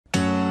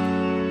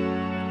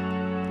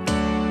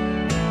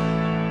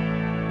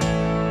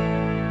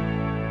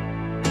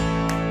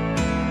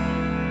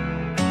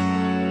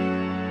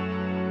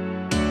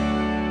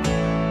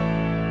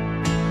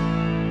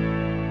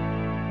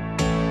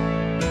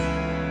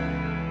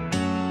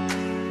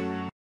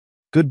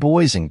Good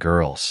boys and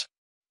girls,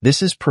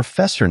 this is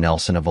Professor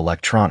Nelson of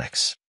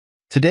Electronics.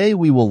 Today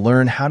we will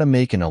learn how to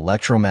make an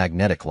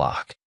electromagnetic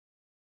lock,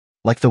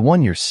 like the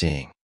one you're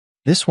seeing.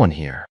 This one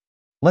here.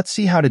 Let's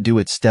see how to do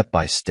it step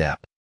by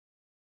step.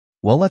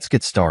 Well, let's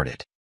get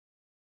started.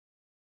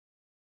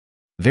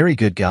 Very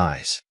good,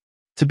 guys.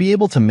 To be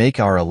able to make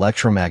our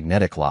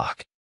electromagnetic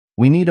lock,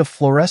 we need a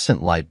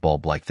fluorescent light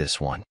bulb like this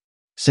one,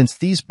 since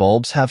these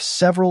bulbs have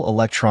several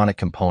electronic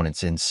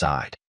components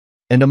inside.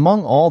 And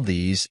among all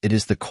these, it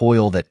is the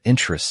coil that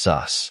interests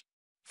us.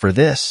 For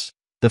this,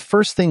 the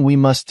first thing we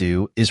must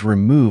do is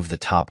remove the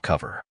top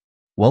cover.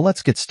 Well,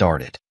 let's get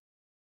started.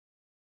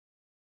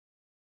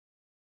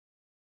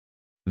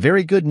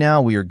 Very good,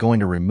 now we are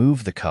going to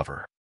remove the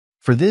cover.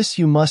 For this,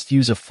 you must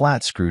use a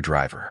flat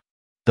screwdriver,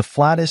 the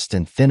flattest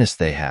and thinnest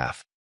they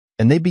have,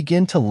 and they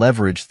begin to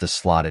leverage the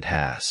slot it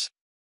has.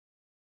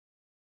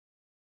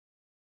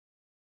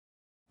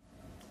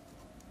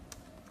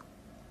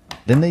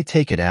 Then they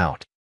take it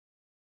out.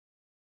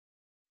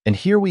 And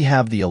here we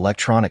have the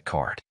electronic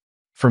card.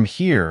 From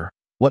here,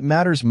 what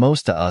matters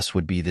most to us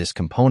would be this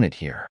component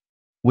here,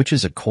 which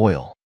is a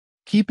coil.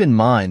 Keep in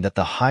mind that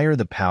the higher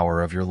the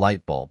power of your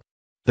light bulb,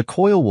 the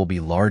coil will be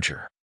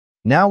larger.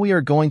 Now we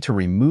are going to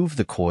remove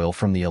the coil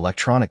from the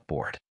electronic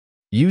board,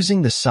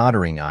 using the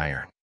soldering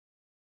iron.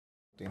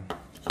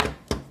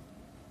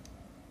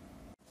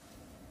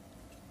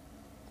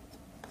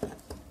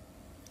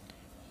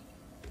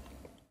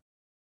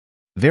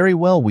 Very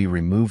well, we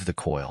remove the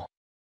coil.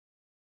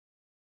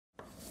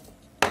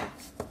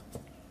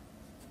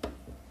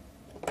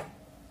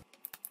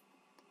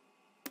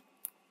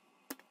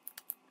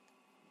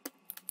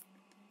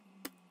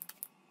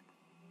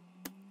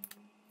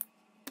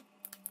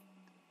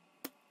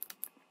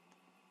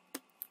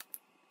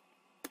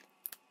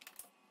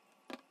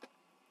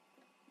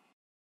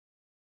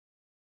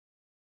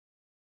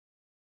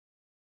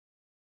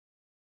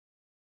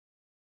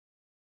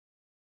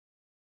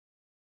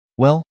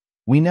 Well,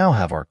 we now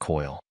have our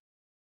coil.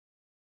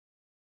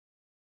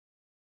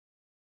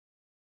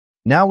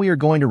 Now we are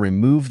going to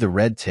remove the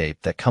red tape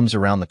that comes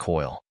around the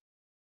coil.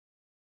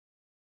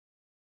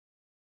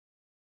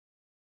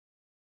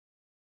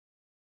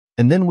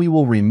 And then we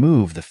will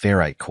remove the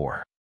ferrite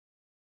core.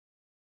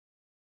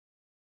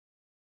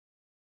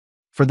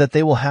 For that,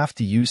 they will have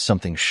to use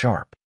something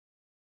sharp.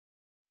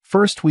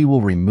 First, we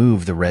will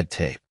remove the red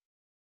tape.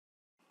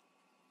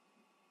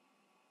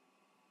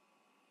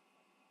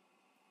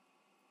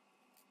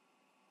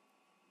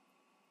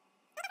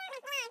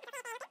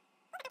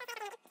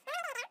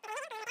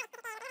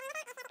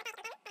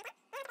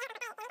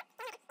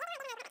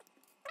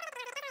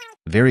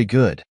 Very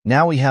good.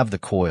 Now we have the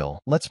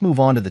coil. Let's move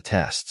on to the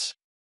tests.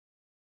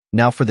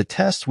 Now for the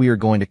test, we are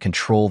going to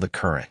control the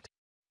current.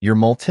 Your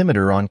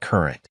multimeter on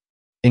current.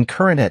 In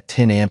current at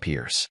 10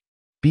 amperes.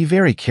 Be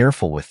very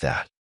careful with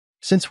that,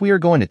 since we are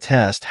going to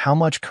test how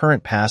much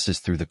current passes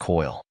through the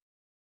coil.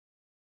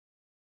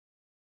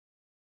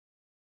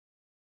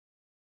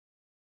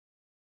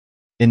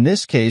 In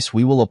this case,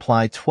 we will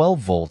apply 12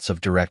 volts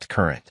of direct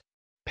current.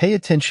 Pay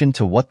attention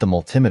to what the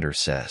multimeter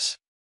says.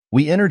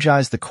 We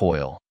energize the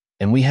coil,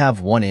 and we have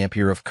 1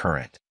 ampere of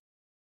current.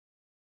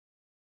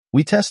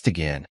 We test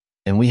again,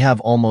 and we have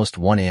almost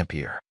 1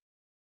 ampere.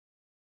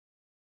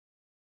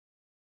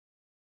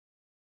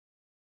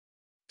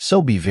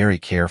 So be very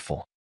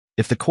careful.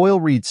 If the coil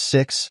reads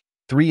 6,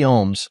 3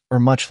 ohms, or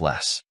much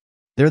less,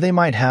 there they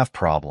might have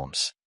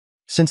problems,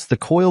 since the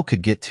coil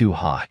could get too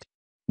hot.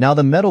 Now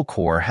the metal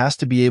core has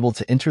to be able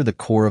to enter the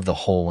core of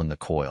the hole in the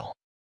coil.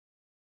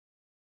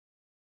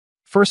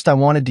 First, I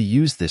wanted to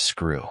use this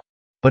screw,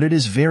 but it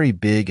is very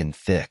big and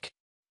thick,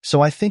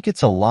 so I think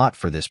it's a lot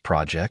for this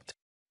project.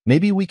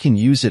 Maybe we can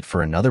use it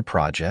for another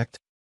project.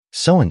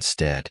 So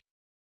instead,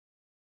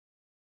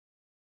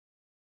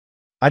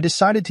 I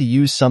decided to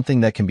use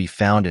something that can be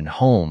found in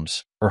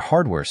homes or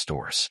hardware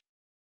stores.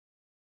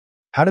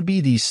 How to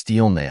be these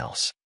steel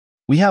nails?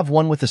 We have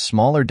one with a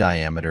smaller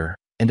diameter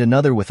and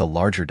another with a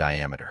larger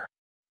diameter.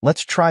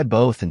 Let's try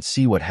both and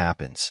see what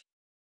happens.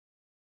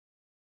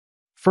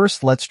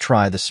 First, let's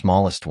try the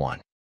smallest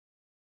one.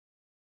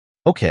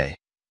 Okay,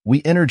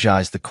 we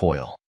energize the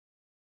coil.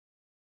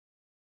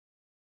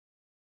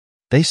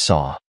 They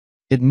saw.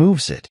 It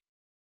moves it.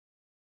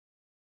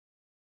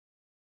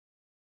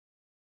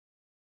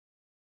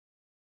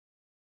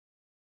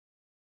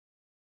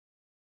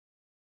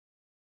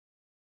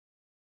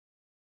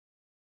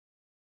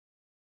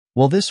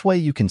 Well, this way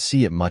you can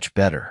see it much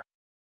better.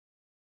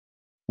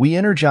 We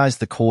energize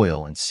the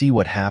coil and see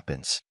what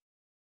happens.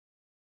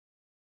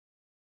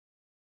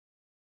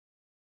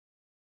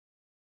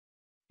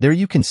 There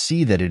you can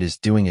see that it is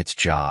doing its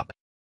job.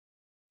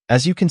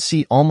 As you can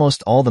see,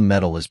 almost all the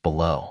metal is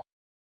below.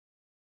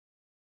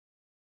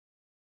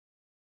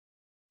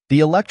 The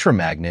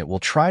electromagnet will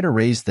try to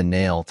raise the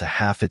nail to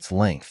half its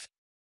length,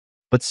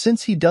 but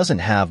since he doesn't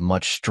have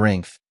much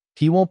strength,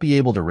 he won't be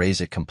able to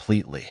raise it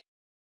completely.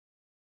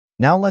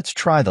 Now let's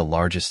try the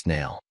largest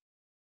nail.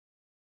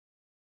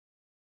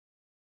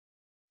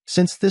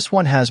 Since this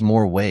one has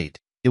more weight,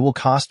 it will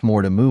cost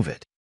more to move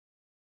it.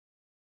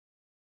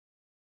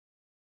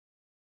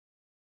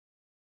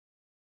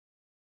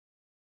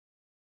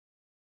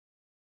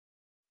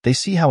 They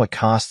see how it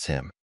costs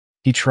him.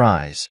 He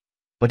tries,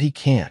 but he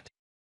can't.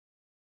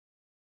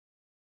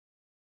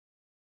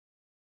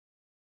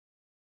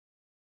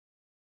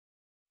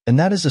 And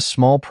that is a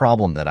small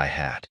problem that I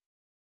had.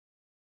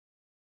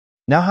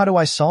 Now how do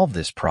I solve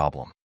this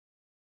problem?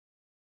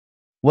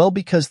 Well,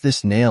 because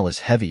this nail is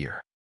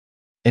heavier.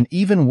 And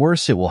even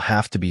worse, it will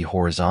have to be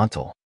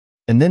horizontal.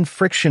 And then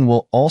friction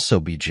will also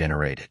be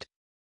generated.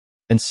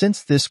 And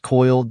since this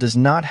coil does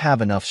not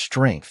have enough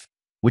strength,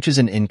 which is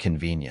an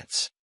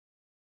inconvenience.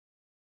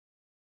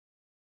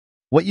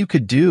 What you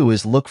could do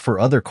is look for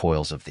other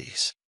coils of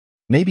these,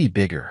 maybe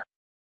bigger.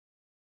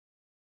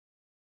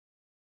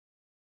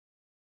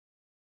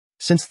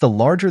 Since the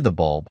larger the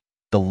bulb,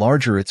 the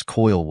larger its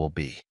coil will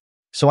be.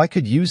 So I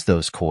could use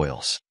those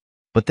coils,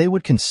 but they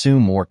would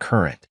consume more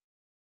current.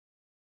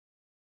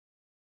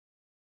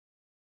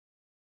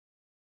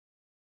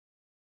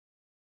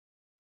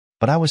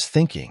 But I was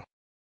thinking,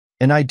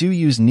 and I do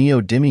use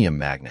neodymium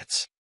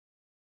magnets.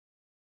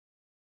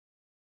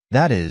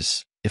 That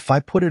is, if I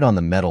put it on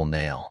the metal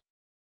nail,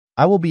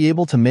 I will be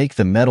able to make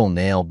the metal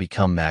nail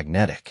become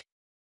magnetic.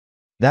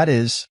 That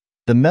is,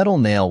 the metal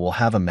nail will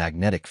have a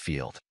magnetic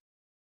field.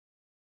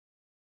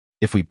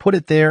 If we put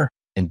it there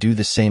and do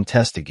the same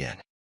test again.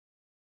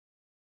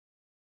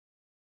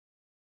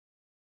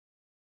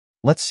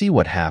 Let's see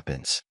what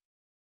happens.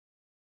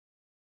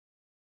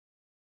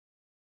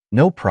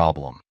 No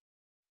problem.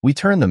 We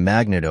turn the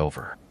magnet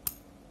over.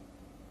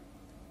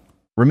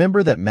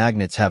 Remember that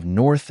magnets have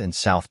north and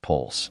south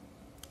poles.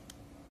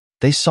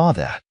 They saw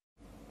that.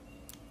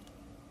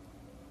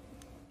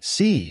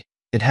 See,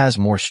 it has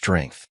more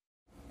strength.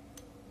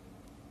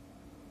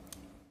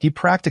 He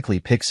practically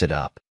picks it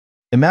up.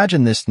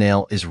 Imagine this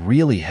nail is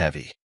really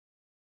heavy.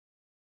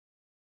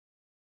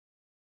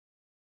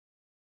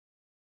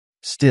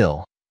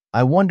 Still,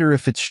 I wonder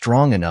if it's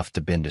strong enough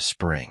to bend a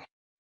spring.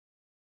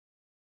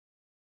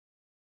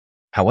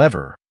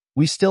 However,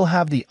 we still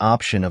have the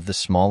option of the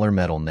smaller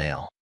metal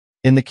nail.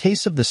 In the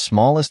case of the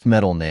smallest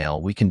metal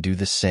nail, we can do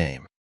the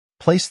same.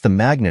 Place the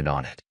magnet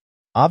on it.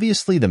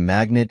 Obviously, the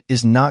magnet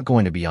is not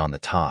going to be on the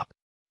top.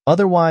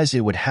 Otherwise,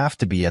 it would have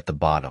to be at the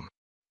bottom,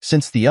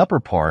 since the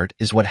upper part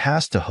is what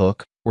has to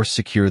hook or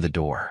secure the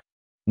door.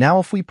 Now,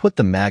 if we put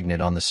the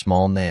magnet on the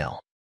small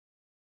nail,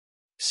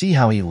 see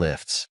how he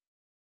lifts.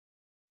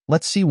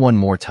 Let's see one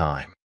more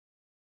time.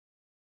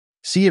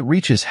 See, it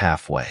reaches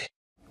halfway.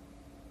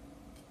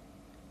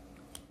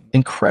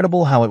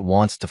 Incredible how it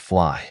wants to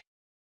fly.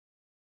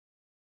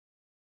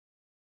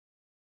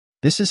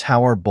 This is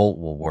how our bolt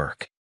will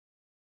work.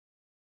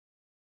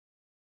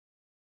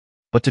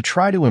 But to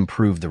try to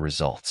improve the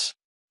results,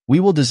 we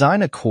will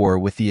design a core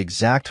with the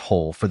exact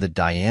hole for the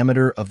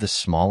diameter of the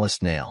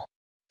smallest nail.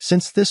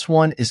 Since this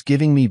one is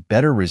giving me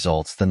better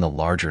results than the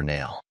larger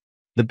nail,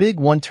 the big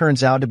one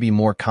turns out to be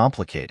more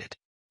complicated,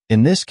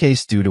 in this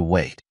case due to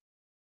weight.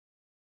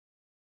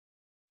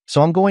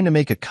 So I'm going to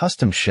make a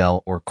custom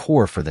shell or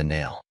core for the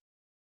nail,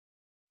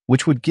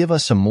 which would give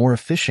us a more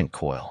efficient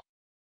coil.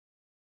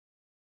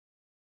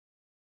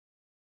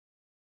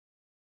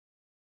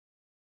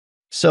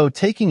 So,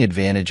 taking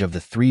advantage of the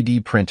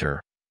 3D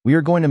printer, we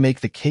are going to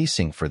make the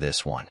casing for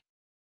this one.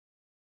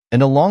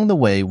 And along the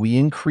way, we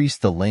increase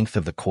the length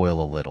of the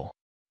coil a little,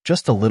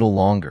 just a little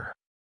longer.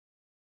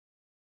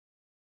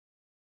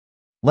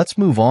 Let's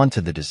move on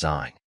to the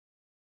design.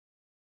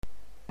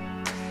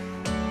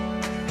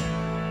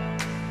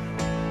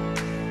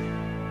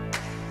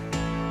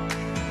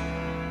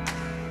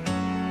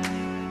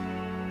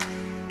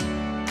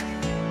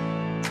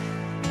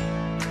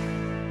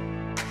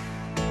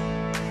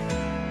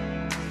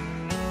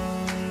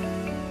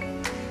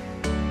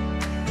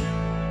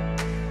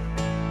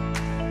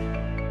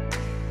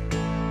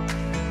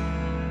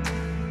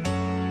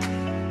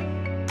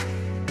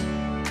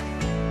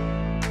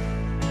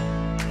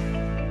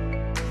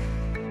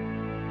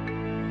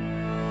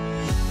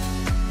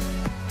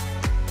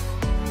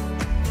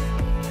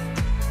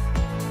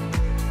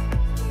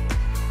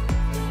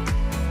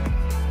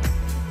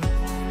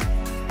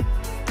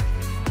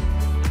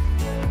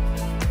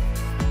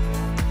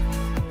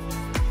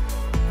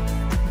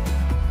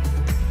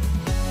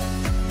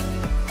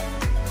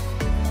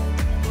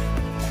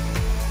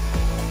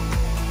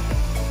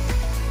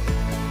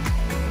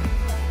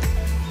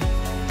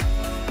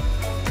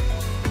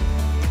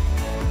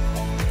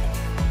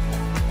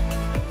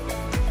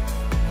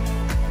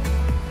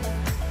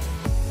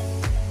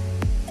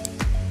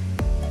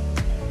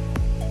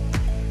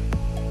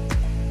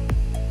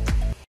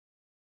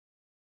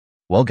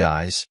 Well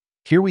guys,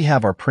 here we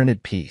have our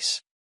printed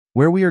piece,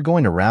 where we are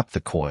going to wrap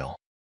the coil.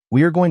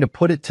 We are going to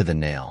put it to the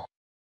nail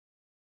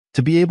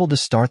to be able to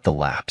start the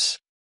laps.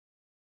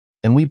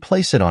 And we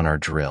place it on our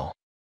drill.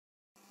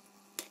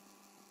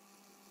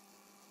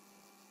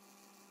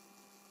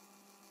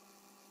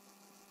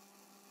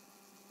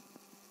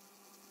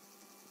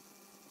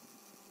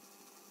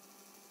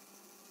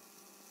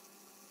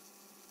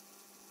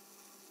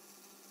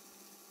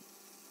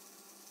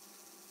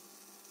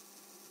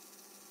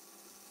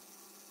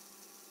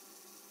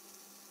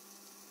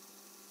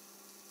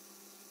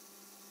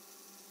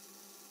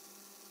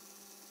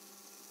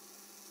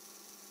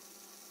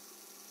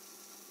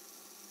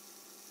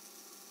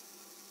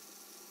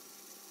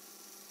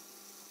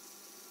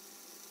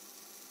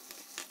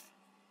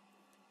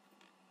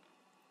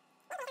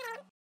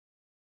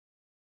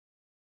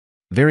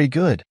 Very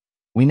good.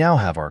 We now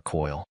have our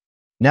coil.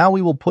 Now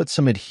we will put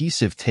some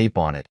adhesive tape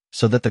on it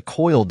so that the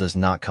coil does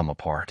not come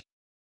apart.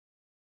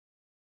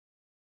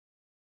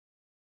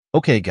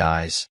 Okay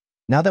guys,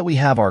 now that we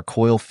have our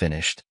coil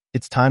finished,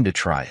 it's time to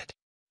try it.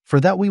 For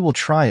that we will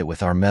try it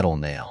with our metal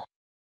nail.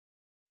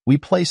 We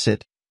place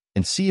it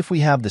and see if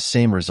we have the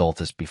same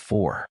result as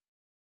before.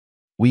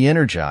 We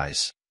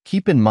energize.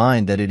 Keep in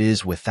mind that it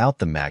is without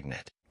the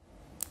magnet.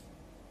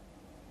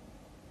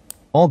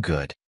 All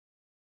good.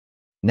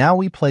 Now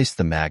we place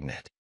the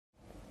magnet.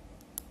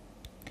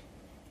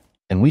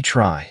 And we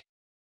try.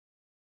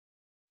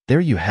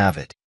 There you have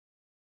it.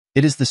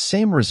 It is the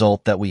same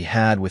result that we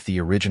had with the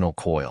original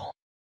coil.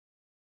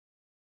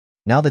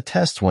 Now the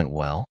test went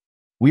well.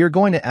 We are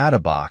going to add a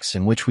box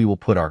in which we will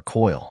put our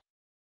coil.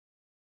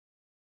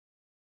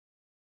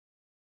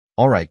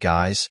 Alright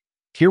guys,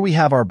 here we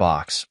have our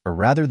box, or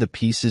rather the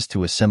pieces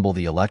to assemble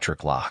the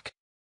electric lock.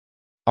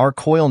 Our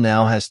coil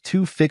now has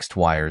two fixed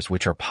wires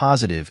which are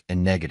positive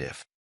and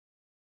negative.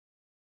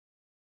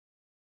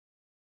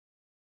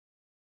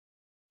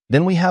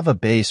 Then we have a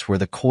base where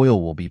the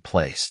coil will be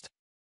placed.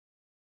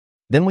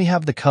 Then we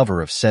have the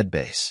cover of said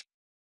base.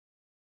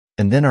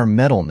 And then our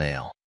metal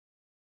nail.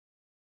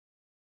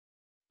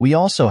 We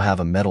also have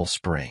a metal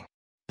spring.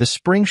 The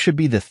spring should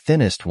be the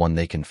thinnest one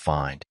they can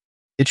find.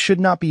 It should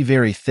not be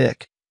very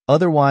thick,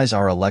 otherwise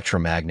our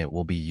electromagnet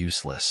will be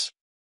useless.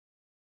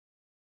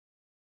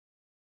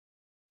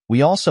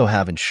 We also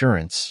have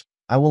insurance.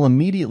 I will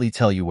immediately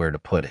tell you where to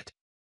put it.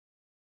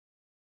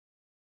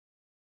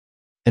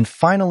 And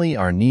finally,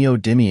 our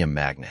neodymium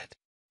magnet.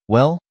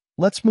 Well,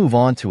 let's move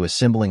on to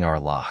assembling our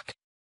lock.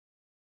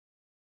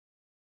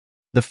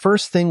 The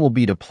first thing will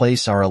be to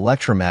place our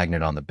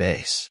electromagnet on the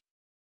base.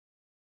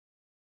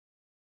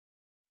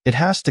 It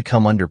has to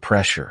come under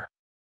pressure.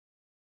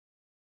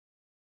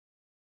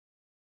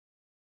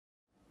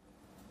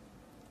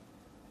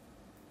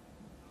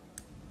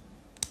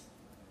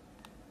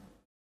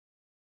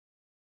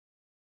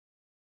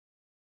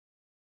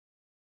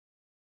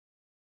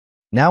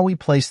 Now we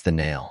place the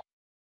nail,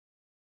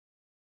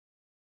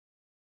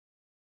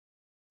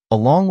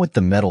 along with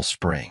the metal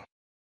spring.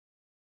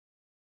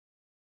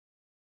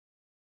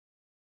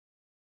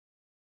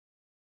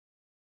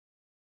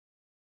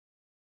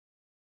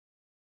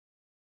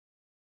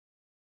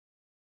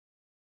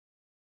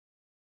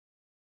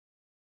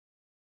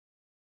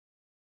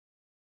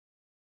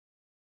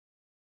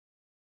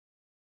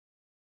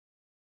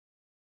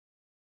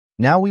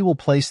 Now we will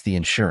place the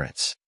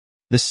insurance.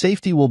 The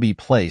safety will be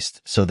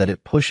placed so that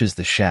it pushes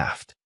the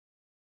shaft.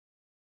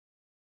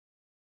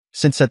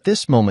 Since at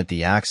this moment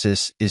the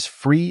axis is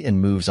free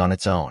and moves on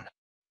its own,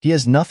 he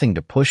has nothing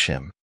to push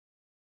him.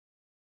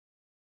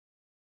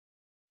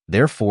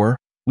 Therefore,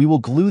 we will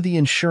glue the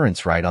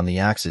insurance right on the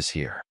axis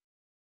here.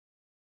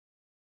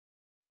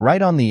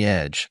 Right on the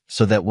edge,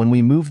 so that when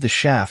we move the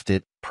shaft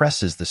it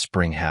presses the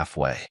spring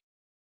halfway.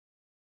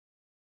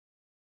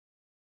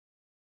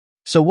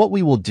 So what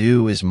we will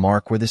do is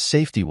mark where the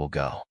safety will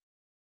go.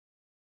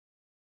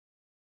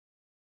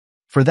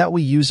 For that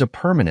we use a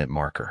permanent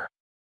marker.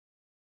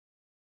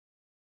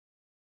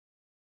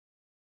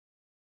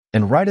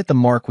 And right at the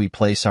mark we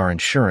place our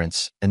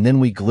insurance and then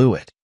we glue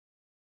it.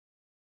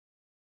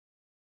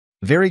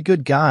 Very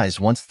good guys,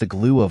 once the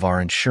glue of our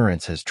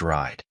insurance has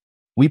dried,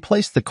 we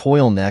place the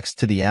coil next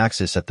to the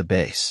axis at the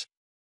base.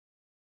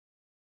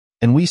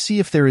 And we see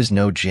if there is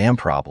no jam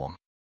problem.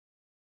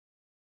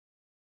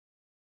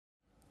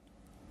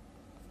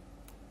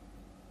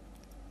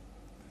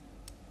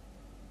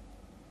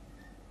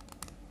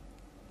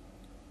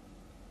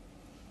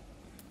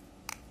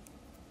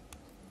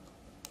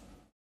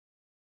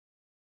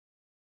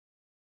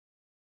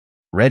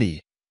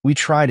 Ready, we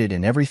tried it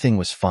and everything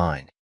was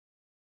fine.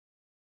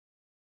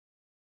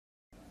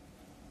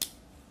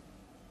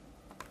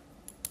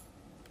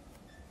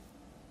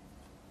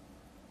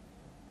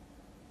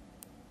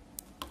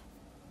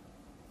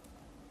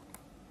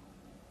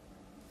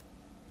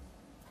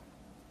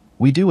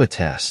 We do a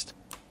test.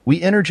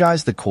 We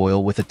energize the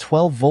coil with a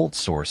 12-volt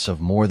source of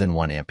more than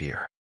 1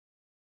 ampere.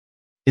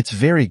 It's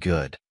very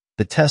good.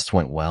 The test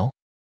went well.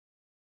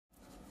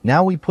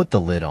 Now we put the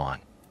lid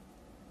on.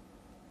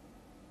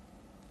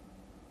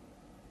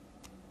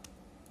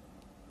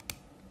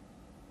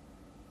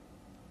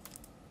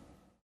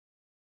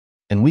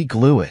 And we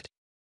glue it.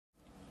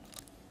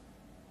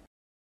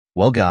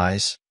 Well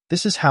guys,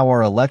 this is how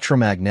our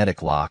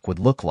electromagnetic lock would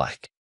look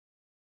like.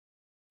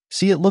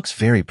 See, it looks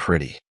very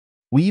pretty.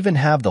 We even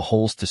have the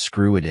holes to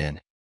screw it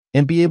in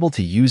and be able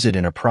to use it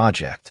in a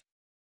project.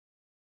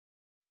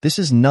 This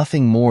is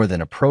nothing more than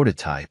a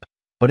prototype,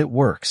 but it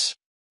works.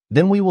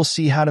 Then we will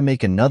see how to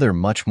make another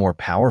much more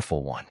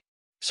powerful one.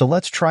 So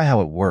let's try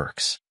how it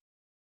works.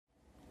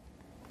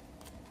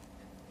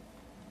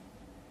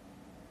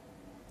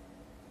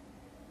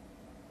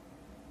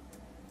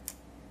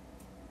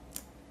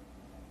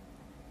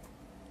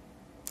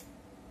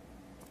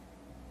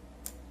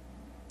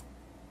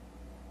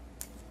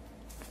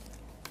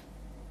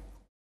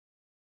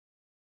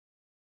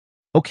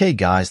 Okay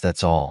guys,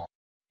 that's all.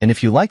 And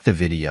if you like the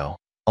video,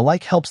 A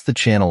like helps the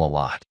channel a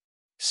lot.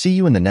 See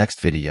you in the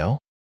next video.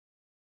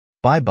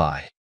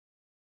 Bye-bye.